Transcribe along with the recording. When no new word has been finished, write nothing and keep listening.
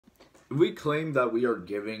We claim that we are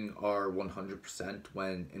giving our 100%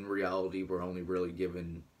 when in reality we're only really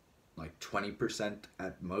given like 20%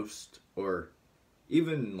 at most, or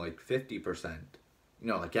even like 50%,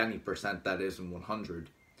 like any percent that isn't 100.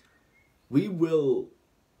 We will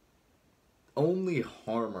only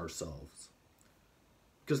harm ourselves.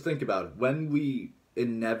 Because think about it, when we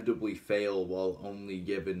inevitably fail while only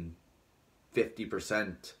given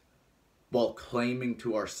 50%, while claiming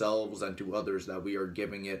to ourselves and to others that we are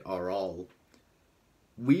giving it our all,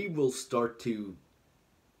 we will start to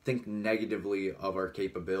think negatively of our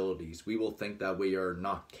capabilities. We will think that we are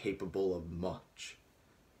not capable of much.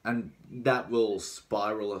 And that will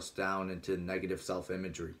spiral us down into negative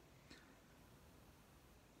self-imagery.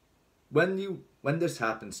 When this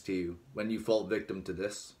happens to you, when you fall victim to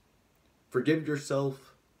this, forgive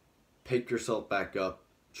yourself, pick yourself back up,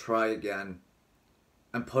 try again,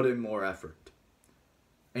 and put in more effort.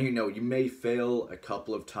 And you may fail a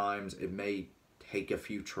couple of times, it may take a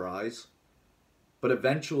few tries, but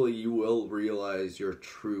eventually you will realize your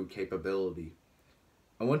true capability.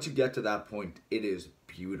 And once you get to that point, it is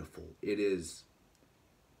beautiful. It is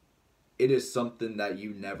something that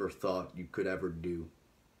you never thought you could ever do.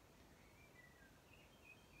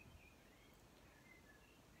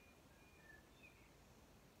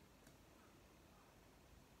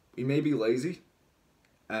 We may be lazy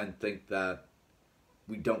and think that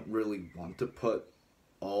we don't really want to put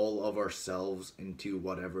all of ourselves into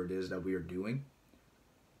whatever it is that we are doing.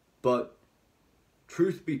 But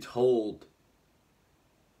truth be told,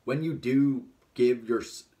 when you do give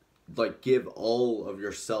all of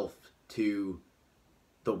yourself to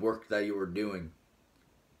the work that you are doing,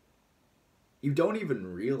 you don't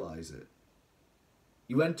even realize it.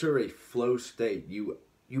 You enter a flow state. You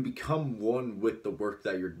become one with the work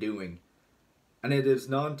that you're doing. And it is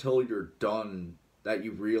not until you're done that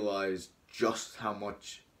you realize just how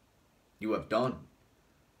much you have done.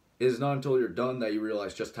 It is not until you're done that you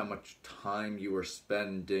realize just how much time you are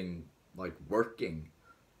spending working.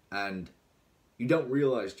 And you don't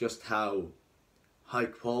realize just how high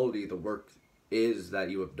quality the work is that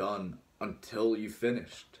you have done until you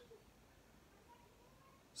finished.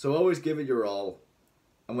 So always give it your all,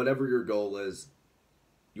 and whatever your goal is,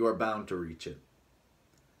 you are bound to reach it.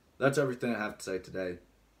 That's everything I have to say today.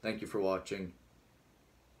 Thank you for watching,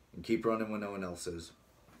 and keep running when no one else is.